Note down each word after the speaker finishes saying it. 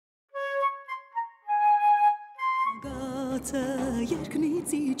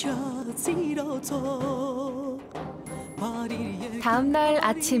다음 날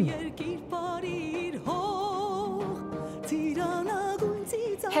아침.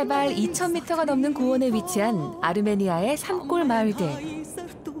 해발 2,000m가 넘는 고원에 위치한 아르메니아의 산골마을들.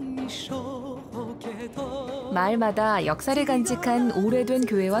 마을마다 역사를 간직한 오래된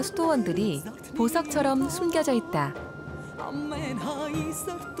교회와 수도원들이 보석처럼 숨겨져 있다.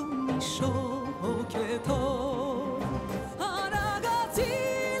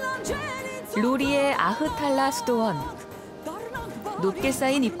 로리의 아흐탈라 수도원. 높게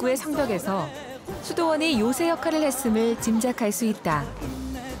쌓인 입구의 성벽에서 수도원이 요새 역할을 했음을 짐작할 수 있다.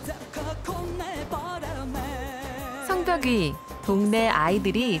 성벽 위, 동네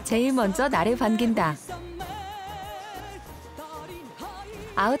아이들이 제일 먼저 나를 반긴다.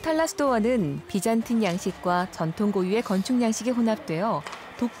 아흐탈라 수도원은 비잔틴 양식과 전통 고유의 건축양식이 혼합되어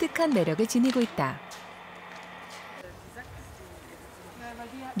독특한 매력을 지니고 있다.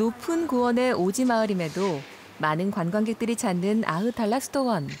 높은 고원의 오지 마을임에도 많은 관광객들이 찾는 아흐탈라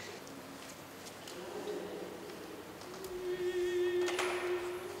수도원.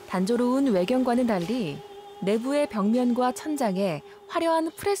 단조로운 외경과는 달리 내부의 벽면과 천장에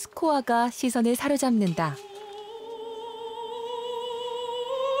화려한 프레스코화가 시선을 사로잡는다.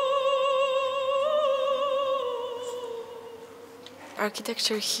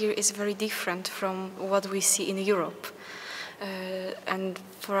 Architecture here is very different from what we see in Europe. And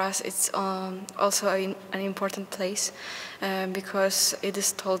for us it's also an important place because it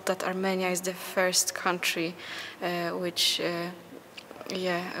is told that Armenia is the first country which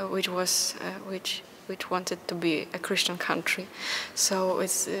wanted to be a Christian country. So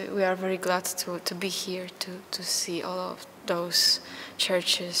we are very glad to be here to see all of those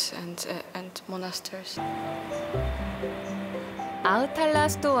churches and monasteries. 아흐탈라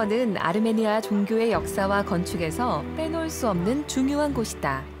수도원은 아르메니아 종교의 역사와 건축에서 빼놓을 수 없는 중요한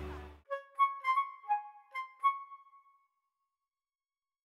곳이다.